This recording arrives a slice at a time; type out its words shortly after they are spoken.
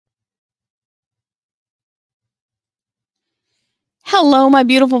Hello, my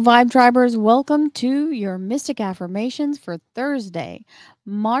beautiful Vibe Tribers. Welcome to your Mystic Affirmations for Thursday,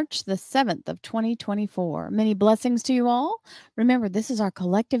 March the 7th of 2024. Many blessings to you all. Remember, this is our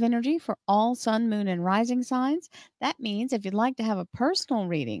collective energy for all sun, moon, and rising signs. That means if you'd like to have a personal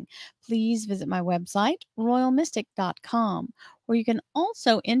reading, please visit my website, royalmystic.com, where you can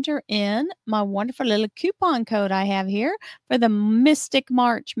also enter in my wonderful little coupon code I have here for the Mystic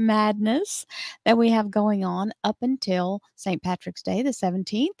March Madness that we have going on up until St. Patrick's Day, the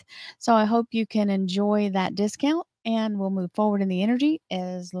 17th. So I hope you can enjoy that discount and we'll move forward in the energy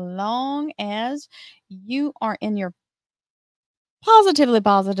as long as you are in your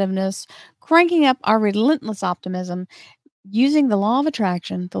positiveness, cranking up our relentless optimism, using the law of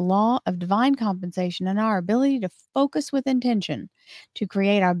attraction, the law of divine compensation, and our ability to focus with intention to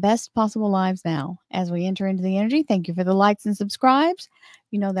create our best possible lives now as we enter into the energy. Thank you for the likes and subscribes.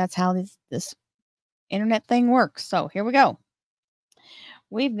 You know, that's how this internet thing works. So here we go.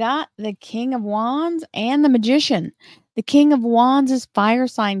 We've got the King of Wands and the Magician. The King of Wands is fire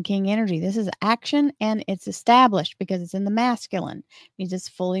sign king energy. This is action and it's established because it's in the masculine. It means it's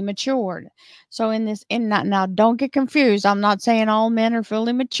fully matured. So now don't get confused. I'm not saying all men are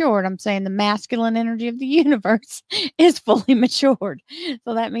fully matured. I'm saying the masculine energy of the universe is fully matured.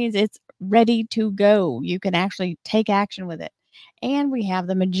 So that means it's ready to go. You can actually take action with it. And we have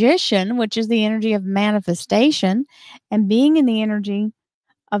the Magician, which is the energy of manifestation. And being in the energy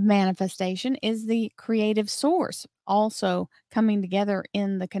of manifestation is the creative source, also coming together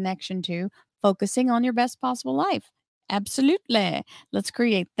in the connection to focusing on your best possible life. Absolutely. Let's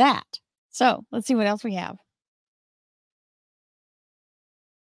create that. So let's see what else we have.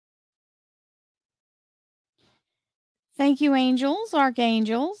 Thank you, angels,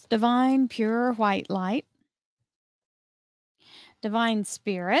 archangels, divine, pure white light. Divine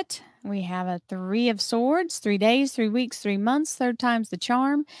Spirit. We have a 3 of Swords, 3 days, 3 weeks, 3 months, third time's the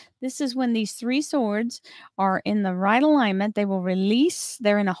charm. This is when these 3 swords are in the right alignment. They will release.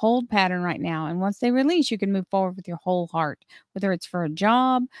 They're in a hold pattern right now. And once they release, you can move forward with your whole heart, whether it's for a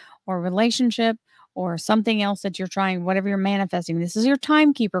job or a relationship or something else that you're trying, whatever you're manifesting. This is your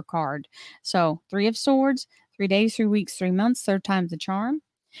timekeeper card. So 3 of Swords, 3 days, 3 weeks, 3 months, third time's the charm.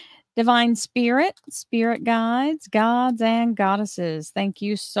 Divine Spirit, spirit guides, gods, and goddesses, thank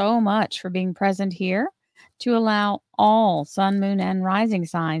you so much for being present here to allow all sun, moon, and rising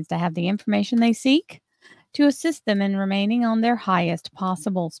signs to have the information they seek to assist them in remaining on their highest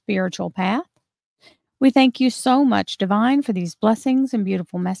possible spiritual path. We thank you so much, Divine, for these blessings and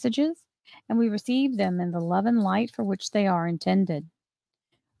beautiful messages, and we receive them in the love and light for which they are intended.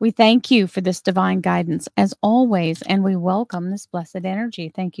 We thank you for this divine guidance as always, and we welcome this blessed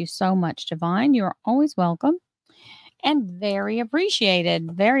energy. Thank you so much, Divine. You are always welcome and very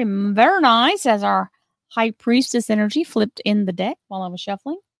appreciated. Very, very nice as our High Priestess energy flipped in the deck while I was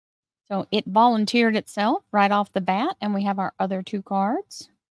shuffling. So it volunteered itself right off the bat, and we have our other 2 cards.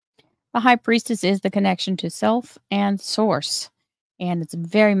 The High Priestess is the connection to self and source, and it's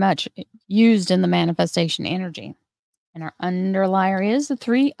very much used in the manifestation energy. And our underlier is the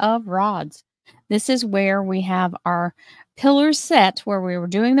 3 of Rods. This is where we have our pillars set, where we were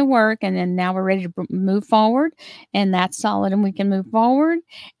doing the work, and then now we're ready to move forward, and that's solid, and we can move forward,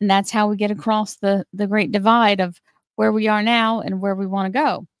 and that's how we get across the great divide of where we are now and where we want to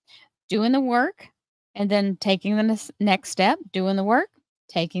go. Doing the work, and then taking the next step, doing the work,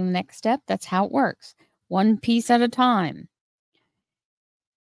 taking the next step. That's how it works. One piece at a time.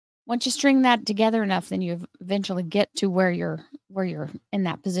 Once you string that together enough, then you eventually get to where you're in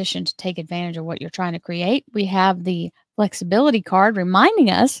that position to take advantage of what you're trying to create. We have the flexibility card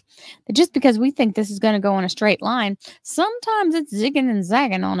reminding us that just because we think this is going to go in a straight line, sometimes it's zigging and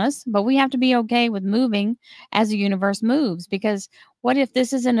zagging on us, but we have to be okay with moving as the universe moves, because what if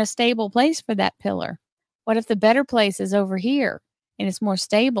this isn't a stable place for that pillar? What if the better place is over here and it's more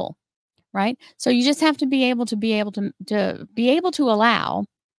stable, right? So you just have to be able to allow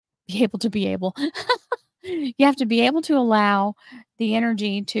you have to be able to allow the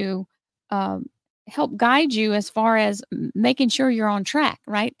energy to help guide you as far as making sure you're on track,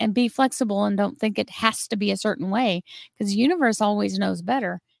 right? And be flexible and don't think it has to be a certain way, because the universe always knows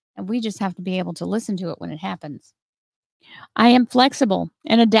better. And we just have to be able to listen to it when it happens. I am flexible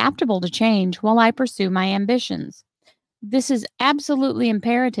and adaptable to change while I pursue my ambitions. This is absolutely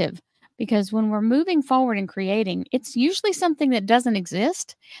imperative, because when we're moving forward and creating, it's usually something that doesn't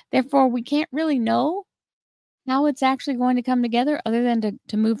exist. Therefore, we can't really know how it's actually going to come together other than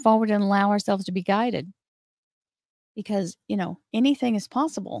to move forward and allow ourselves to be guided. Because, anything is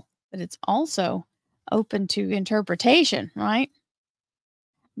possible, but it's also open to interpretation, right?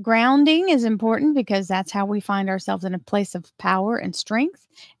 Grounding is important because that's how we find ourselves in a place of power and strength,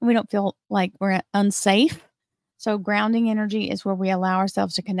 and we don't feel like we're unsafe. So, grounding energy is where we allow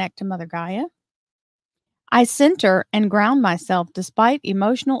ourselves to connect to Mother Gaia. I center and ground myself despite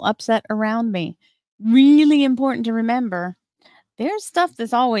emotional upset around me. Really important to remember. There's stuff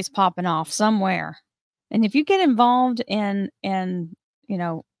that's always popping off somewhere. And if you get involved in, you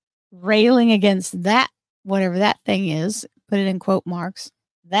know, railing against that, whatever that thing is, put it in quote marks,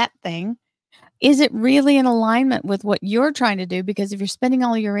 that thing, is it really in alignment with what you're trying to do? Because if you're spending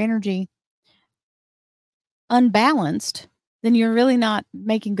all your energy unbalanced, then you're really not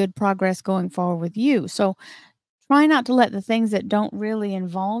making good progress going forward with you. So try not to let the things that don't really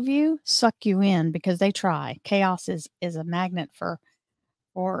involve you suck you in because they try. Chaos is a magnet for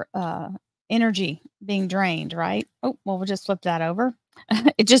energy being drained, right? Oh, well, we'll just flip that over.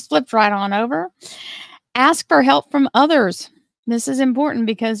 It just flipped right on over. Ask for help from others. This is important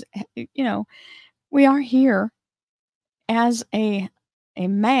because we are here as a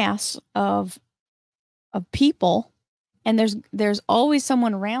mass of people, and there's always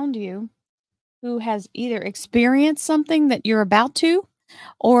someone around you who has either experienced something that you're about to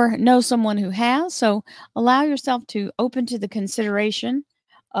or know someone who has. So allow yourself to open to the consideration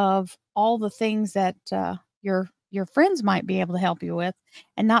of all the things that your friends might be able to help you with,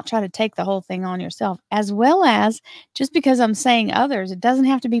 and not try to take the whole thing on yourself. As well as, just because I'm saying others, it doesn't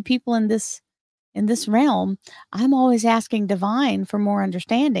have to be people in this realm. I'm always asking divine for more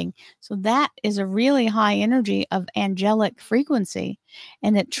understanding. So that is a really high energy of angelic frequency.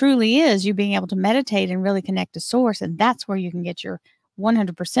 And it truly is you being able to meditate and really connect to source. And that's where you can get your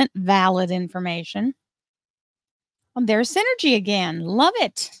 100% valid information. There's synergy again. Love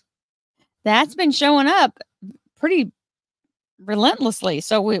it. That's been showing up pretty relentlessly.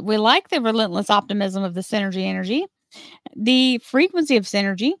 So we like the relentless optimism of the synergy energy. The frequency of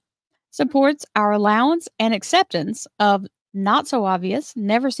synergy supports our allowance and acceptance of not so obvious,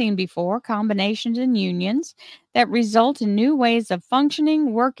 never seen before combinations and unions that result in new ways of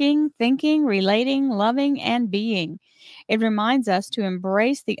functioning, working, thinking, relating, loving, and being. It reminds us to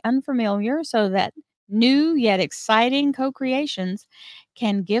embrace the unfamiliar so that new yet exciting co creations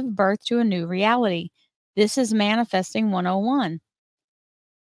can give birth to a new reality. This is Manifesting 101.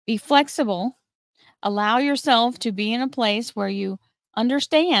 Be flexible. Allow yourself to be in a place where you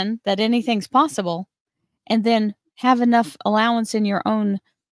understand that anything's possible, and then have enough allowance in your own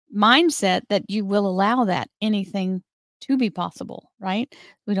mindset that you will allow that anything to be possible, right?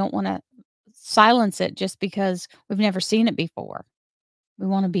 We don't want to silence it just because we've never seen it before. We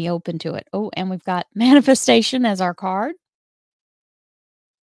want to be open to it. Oh, and we've got manifestation as our card.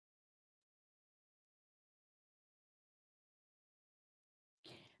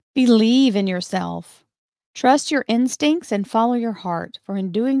 Believe in yourself. Trust your instincts and follow your heart, for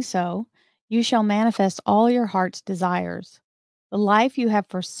in doing so, you shall manifest all your heart's desires. The life you have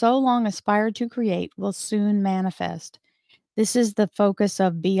for so long aspired to create will soon manifest. This is the focus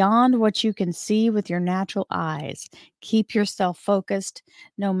of beyond what you can see with your natural eyes. Keep yourself focused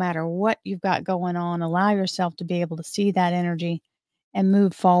no matter what you've got going on. Allow yourself to be able to see that energy and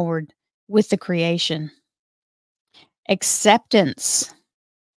move forward with the creation. Acceptance.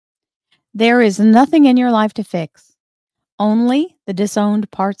 There is nothing in your life to fix, only the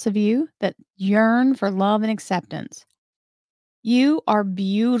disowned parts of you that yearn for love and acceptance. You are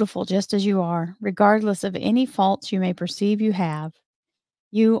beautiful just as you are, regardless of any faults you may perceive you have.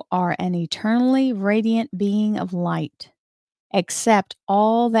 You are an eternally radiant being of light. Accept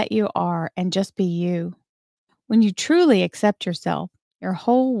all that you are and just be you. When you truly accept yourself, your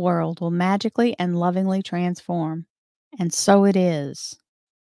whole world will magically and lovingly transform. And so it is.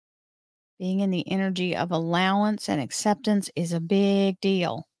 Being in the energy of allowance and acceptance is a big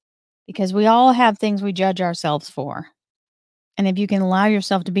deal because we all have things we judge ourselves for. And if you can allow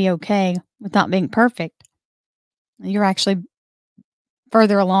yourself to be okay with not being perfect, you're actually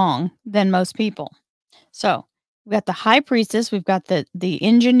further along than most people. So we've got the high priestess, we've got the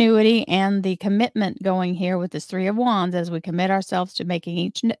ingenuity and the commitment going here with this three of wands as we commit ourselves to making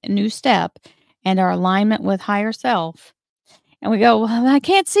each new step and our alignment with higher self. And we go, well, I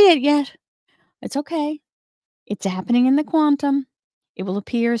can't see it yet. It's okay. It's happening in the quantum. It will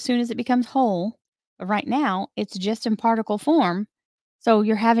appear as soon as it becomes whole. But right now, it's just in particle form. So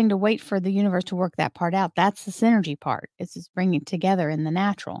you're having to wait for the universe to work that part out. That's the synergy part. It's just bringing it together in the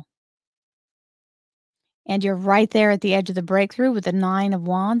natural. And you're right there at the edge of the breakthrough with the 9 of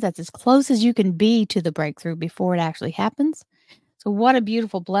wands. That's as close as you can be to the breakthrough before it actually happens. So what a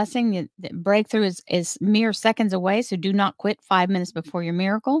beautiful blessing. The breakthrough is mere seconds away. So do not quit 5 minutes before your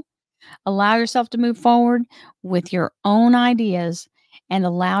miracle. Allow yourself to move forward with your own ideas and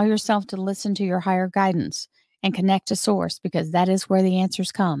allow yourself to listen to your higher guidance and connect to Source, because that is where the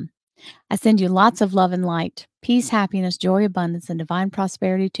answers come. I send you lots of love and light, peace, happiness, joy, abundance, and divine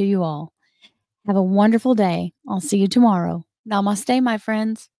prosperity to you all. Have a wonderful day. I'll see you tomorrow. Namaste, my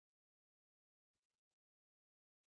friends.